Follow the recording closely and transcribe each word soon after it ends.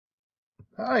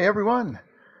Hi everyone,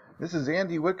 this is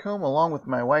Andy Whitcomb along with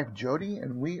my wife Jody,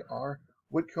 and we are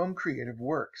Whitcomb Creative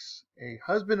Works, a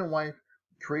husband and wife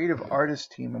creative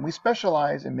artist team, and we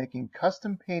specialize in making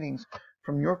custom paintings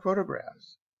from your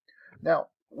photographs. Now,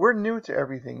 we're new to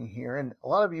everything here, and a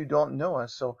lot of you don't know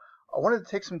us, so I wanted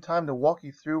to take some time to walk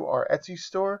you through our Etsy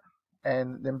store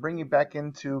and then bring you back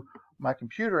into my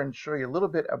computer and show you a little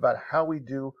bit about how we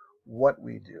do what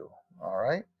we do. All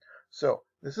right, so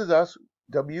this is us,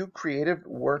 W Creative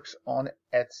Works on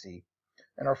Etsy.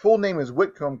 And our full name is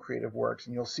Whitcomb Creative Works,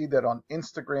 and you'll see that on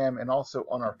Instagram and also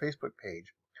on our Facebook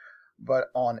page. But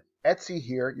on Etsy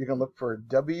here, you can look for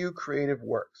W Creative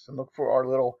Works and look for our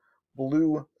little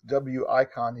blue W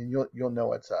icon, and you'll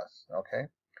know it's us. Okay,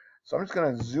 so I'm just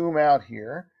going to zoom out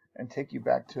here and take you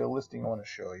back to a listing I want to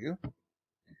show you.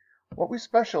 What we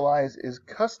specialize is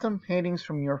custom paintings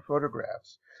from your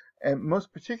photographs, and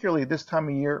most particularly this time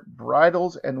of year,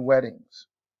 bridals and weddings.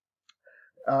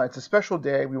 It's a special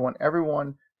day. We want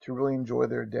everyone to really enjoy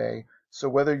their day. So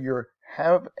whether you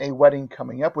have a wedding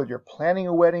coming up, whether you're planning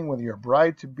a wedding, whether you're a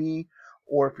bride-to-be,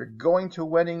 or if you're going to a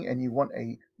wedding and you want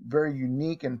a very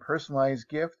unique and personalized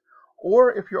gift,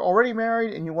 or if you're already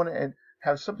married and you want to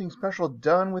have something special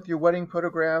done with your wedding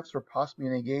photographs or possibly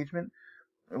an engagement,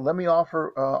 let me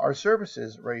offer our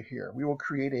services right here. We will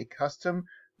create a custom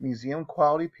museum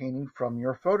quality painting from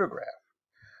your photograph.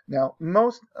 Now,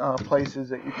 most places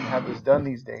that you can have this done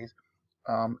these days,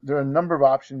 there are a number of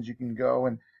options. You can go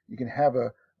and you can have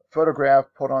a photograph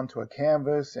put onto a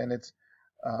canvas, and it's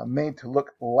made to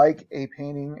look like a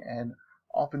painting, and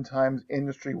oftentimes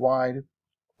industry-wide.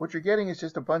 What you're getting is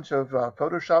just a bunch of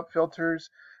Photoshop filters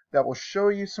that will show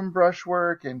you some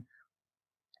brushwork and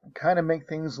kind of make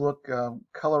things look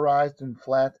colorized and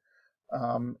flat.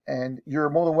 And you're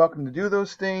more than welcome to do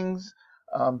those things.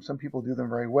 Some people do them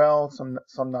very well, some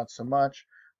not so much.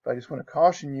 But I just want to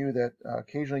caution you that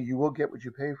occasionally you will get what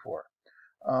you pay for.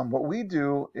 What we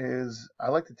do is I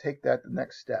like to take that the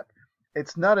next step.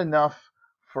 It's not enough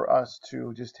for us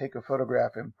to just take a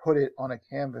photograph and put it on a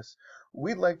canvas.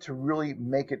 We'd like to really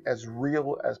make it as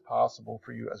real as possible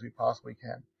for you as we possibly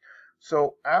can.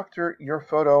 So after your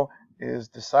photo is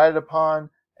decided upon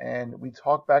and we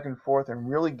talk back and forth and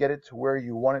really get it to where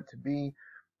you want it to be,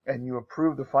 and you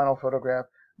approve the final photograph,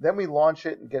 then we launch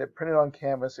it and get it printed on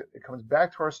canvas. It comes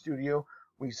back to our studio.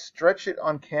 We stretch it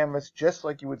on canvas just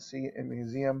like you would see in a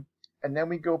museum, and then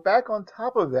we go back on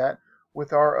top of that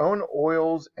with our own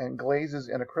oils and glazes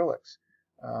and acrylics.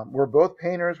 We're both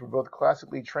painters. We're both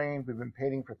classically trained. We've been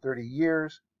painting for 30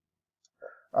 years.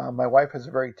 My wife has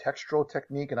a very textural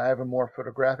technique, and I have a more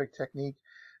photographic technique.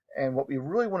 And what we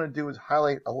really want to do is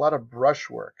highlight a lot of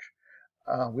brushwork.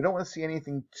 We don't want to see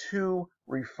anything too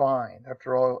refined.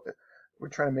 After all, we're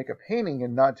trying to make a painting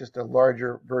and not just a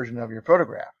larger version of your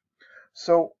photograph.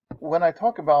 So when I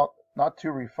talk about not too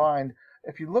refined,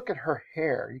 if you look at her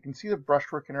hair, you can see the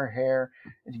brushwork in her hair,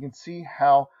 and you can see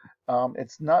how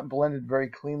it's not blended very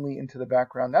cleanly into the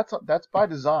background. That's by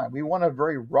design. We want a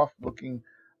very rough looking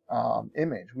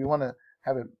image. We want to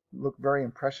have it look very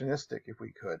impressionistic if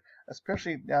we could,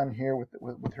 especially down here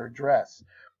with her dress.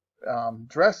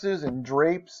 Dresses and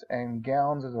drapes and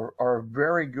gowns are a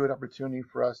very good opportunity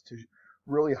for us to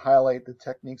really highlight the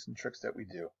techniques and tricks that we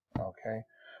do. Okay,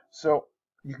 so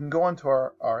you can go onto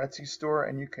our Etsy store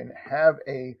and you can have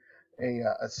a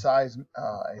size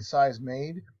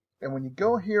made. And when you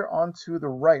go here onto the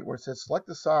right where it says select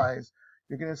the size,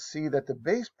 you're going to see that the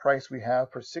base price we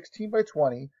have for 16 by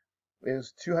 20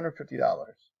 is $250.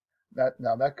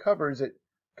 Now that covers it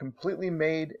completely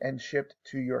made and shipped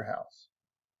to your house.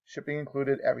 Shipping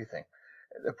included, everything.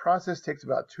 The process takes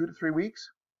about 2 to 3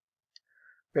 weeks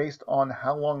based on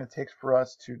how long it takes for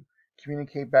us to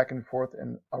communicate back and forth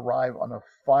and arrive on a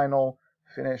final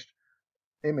finished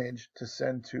image to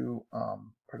send to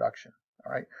production.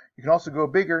 All right. You can also go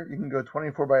bigger. You can go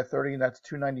 24 by 30, and that's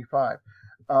 $295.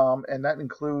 And that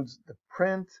includes the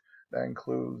print, that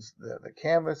includes the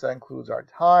canvas, that includes our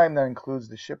time, that includes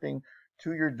the shipping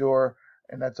to your door,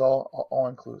 and that's all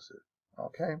inclusive.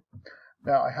 Okay.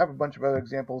 Now I have a bunch of other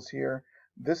examples here.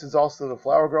 This is also the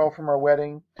flower girl from our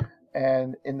wedding,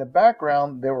 and in the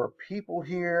background there were people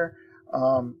here.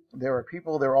 There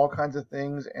were all kinds of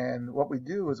things, and what we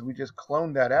do is we just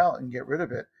clone that out and get rid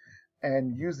of it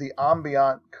and use the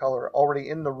ambient color already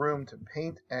in the room to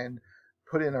paint and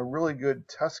put in a really good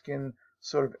Tuscan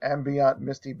sort of ambient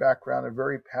misty background, a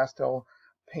very pastel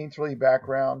painterly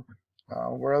background.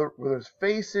 Where there's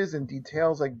faces and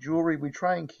details like jewelry, we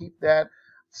try and keep that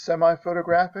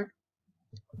semi-photographic.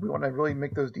 We want to really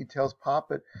make those details pop,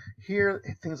 but here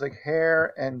things like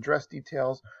hair and dress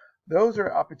details, those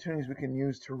are opportunities we can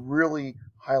use to really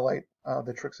highlight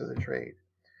the tricks of the trade.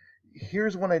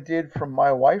 Here's one I did from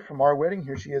my wife from our wedding.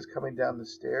 Here she is coming down the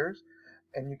stairs,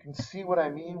 and you can see what I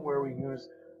mean, where we use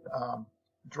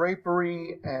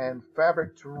drapery and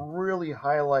fabric to really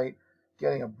highlight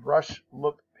getting a brush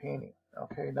look painting.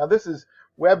 Okay, now this is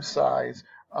web size,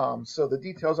 so the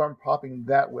details aren't popping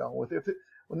that well.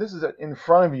 When this is in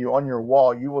front of you on your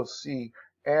wall, you will see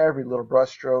every little brush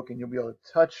stroke, and you'll be able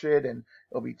to touch it, and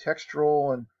it'll be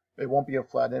textural, and it won't be a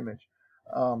flat image.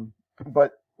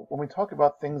 But when we talk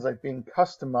about things like being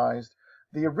customized,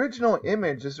 the original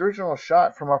image, this original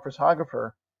shot from our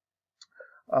photographer,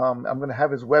 I'm going to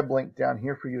have his web link down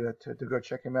here for you to go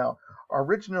check him out. Our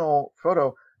original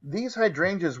photo, these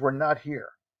hydrangeas were not here.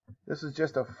 This is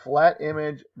just a flat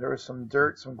image. There was some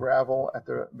dirt, some gravel at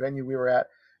the venue we were at.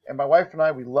 And my wife and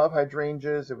I, we love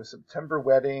hydrangeas. It was a September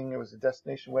wedding. It was a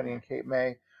destination wedding in Cape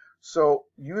May. So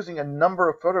using a number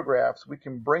of photographs, we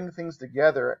can bring things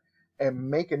together and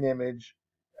make an image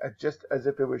just as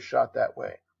if it was shot that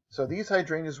way. So these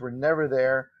hydrangeas were never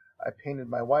there. I painted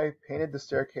my wife, painted the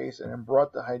staircase, and then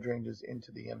brought the hydrangeas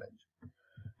into the image.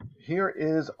 Here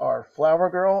is our flower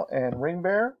girl and ring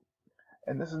bearer.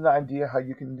 And this is an idea how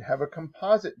you can have a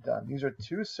composite done. These are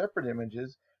two separate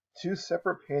images, two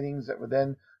separate paintings that were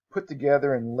then put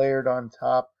together and layered on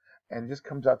top, and it just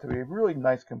comes out to be a really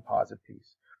nice composite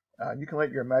piece. You can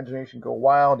let your imagination go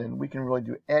wild, and we can really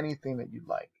do anything that you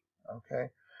like. Okay.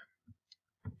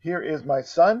 Here is my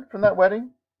son from that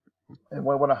wedding, and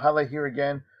what I want to highlight here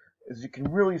again is you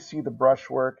can really see the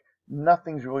brushwork.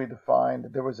 Nothing's really defined.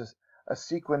 There was a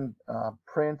sequin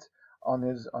print on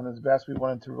his vest. We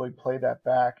wanted to really play that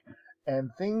back,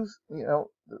 and things, you know,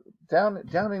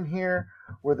 down in here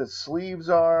where the sleeves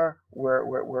are, where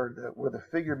the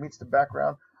figure meets the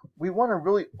background, we want a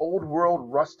really old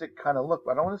world rustic kind of look,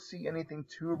 but I don't want to see anything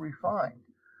too refined.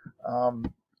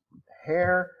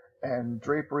 Hair and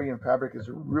drapery and fabric is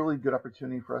a really good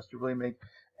opportunity for us to really make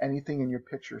anything in your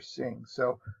picture sing.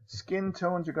 So skin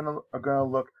tones are gonna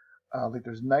look like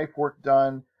there's knife work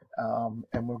done,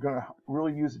 and we're gonna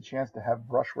really use the chance to have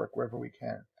brushwork wherever we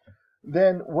can.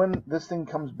 Then when this thing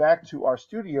comes back to our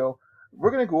studio,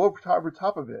 we're gonna go over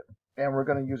top of it, and we're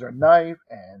gonna use our knife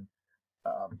and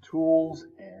tools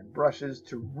and brushes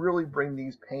to really bring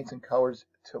these paints and colors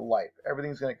to life.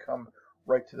 Everything's gonna come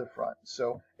right to the front,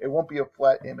 so it won't be a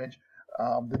flat image.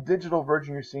 The digital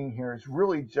version you're seeing here is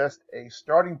really just a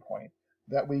starting point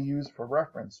that we use for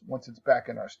reference once it's back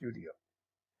in our studio.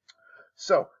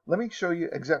 So let me show you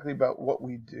exactly about what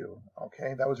we do.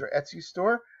 Okay, that was our Etsy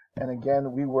store, and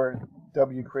again, we were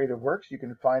W Creative Works. You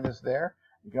can find us there.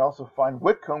 You can also find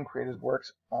Whitcomb Creative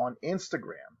Works on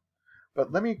Instagram.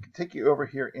 But let me take you over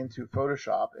here into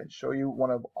Photoshop and show you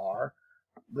one of our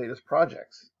latest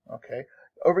projects. Okay,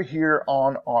 over here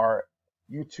on our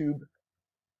YouTube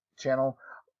channel,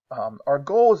 our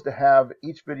goal is to have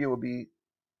each video will be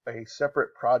a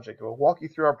separate project. We'll walk you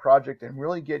through our project and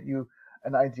really get you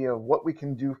an idea of what we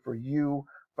can do for you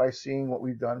by seeing what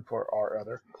we've done for our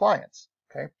other clients.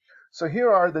 Okay, so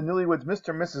here are the newlyweds, Mr.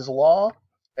 and Mrs. Law,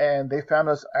 and they found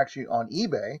us actually on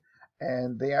eBay,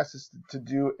 and they asked us to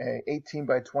do a 18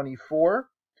 by 24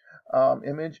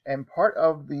 image. And part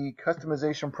of the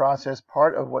customization process,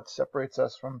 part of what separates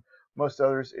us from most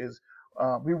others is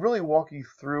we really walk you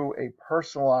through a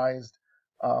personalized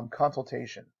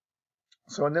consultation.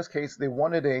 So in this case, they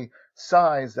wanted a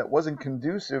size that wasn't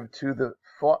conducive to the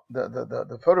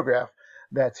photograph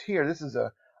that's here. This is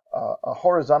a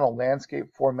horizontal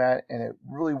landscape format, and it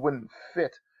really wouldn't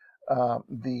fit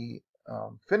the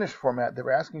finished format they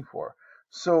were asking for.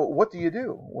 So what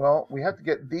do? Well, we have to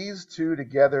get these two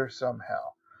together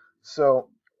somehow. So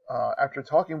after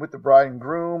talking with the bride and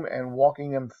groom and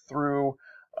walking them through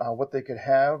what they could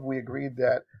have, we agreed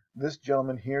that this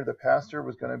gentleman here, the pastor,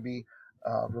 was going to be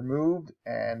removed,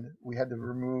 and we had to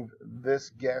remove this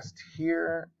guest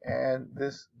here and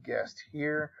this guest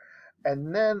here,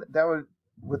 and then that would,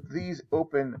 with these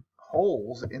open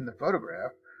holes in the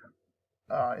photograph,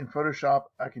 in Photoshop,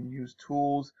 I can use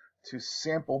tools to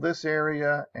sample this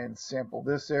area and sample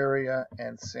this area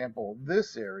and sample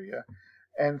this area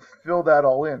and fill that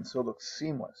all in so it looks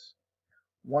seamless.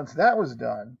 Once that was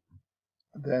done,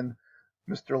 then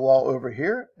Mr. Law over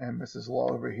here and Mrs. Law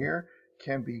over here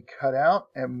can be cut out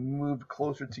and moved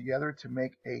closer together to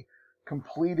make a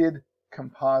completed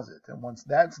composite. And once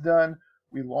that's done,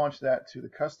 we launch that to the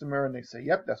customer, and they say,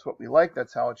 yep, that's what we like,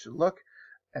 that's how it should look.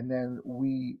 And then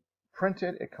we print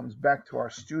it, it comes back to our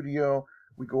studio,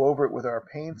 we go over it with our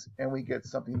paints, and we get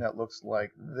something that looks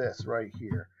like this right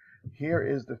here. Here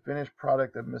is the finished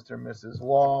product of Mr. and Mrs.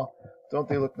 Law. Don't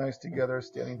they look nice together,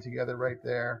 standing together right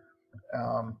there?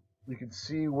 You can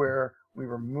see where we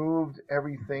removed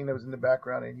everything that was in the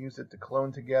background and used it to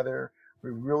clone together.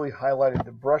 We really highlighted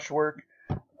the brushwork.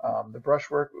 The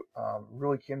brushwork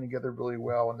really came together really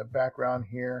well in the background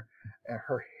here. And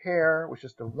her hair was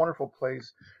just a wonderful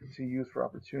place to use for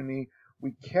opportunity.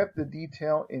 We kept the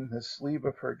detail in the sleeve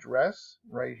of her dress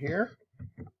right here.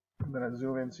 I'm going to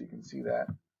zoom in so you can see that.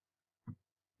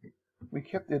 We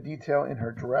kept the detail in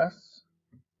her dress.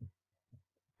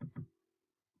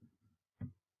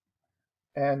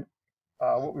 And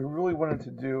what we really wanted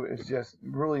to do is just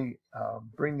really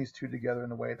bring these two together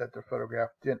in a way that the photograph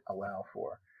didn't allow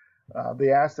for.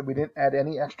 They asked that we didn't add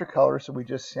any extra color, so we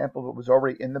just sampled what was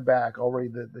already in the back, already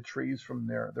the trees from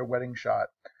their wedding shot.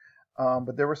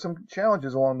 But there were some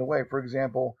challenges along the way. For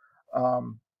example,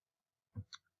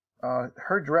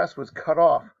 her dress was cut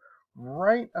off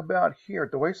right about here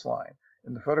at the waistline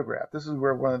in the photograph. This is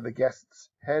where one of the guests'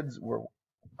 heads were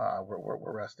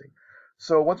resting.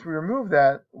 So once we remove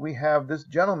that, we have this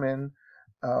gentleman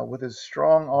with his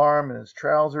strong arm and his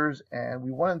trousers, and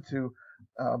we wanted to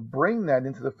bring that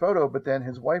into the photo, but then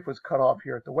his wife was cut off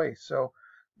here at the waist. So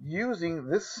using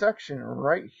this section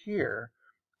right here,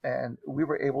 and we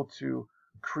were able to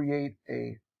create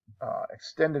a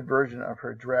extended version of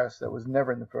her dress that was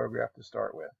never in the photograph to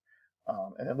start with.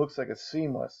 And it looks like a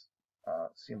seamless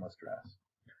dress.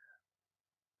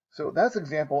 So that's an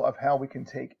example of how we can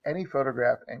take any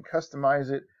photograph and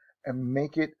customize it and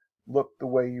make it look the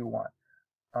way you want.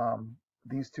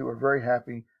 These two are very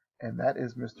happy, and that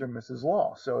is Mr. and Mrs.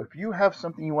 Law. So if you have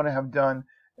something you want to have done,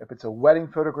 if it's a wedding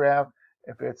photograph,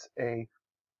 if it's a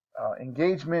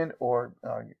engagement or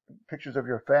pictures of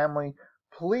your family,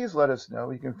 please let us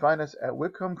know. You can find us at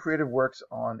Whitcomb Creative Works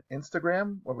on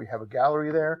Instagram, where we have a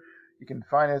gallery there. You can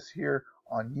find us here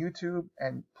on YouTube,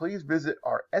 and please visit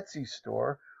our Etsy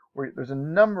store, where there's a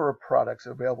number of products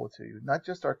available to you, not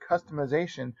just our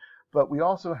customization, but we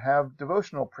also have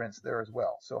devotional prints there as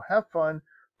well. So have fun,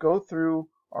 go through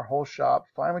our whole shop,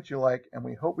 find what you like, and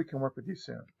we hope we can work with you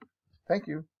soon. Thank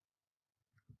you.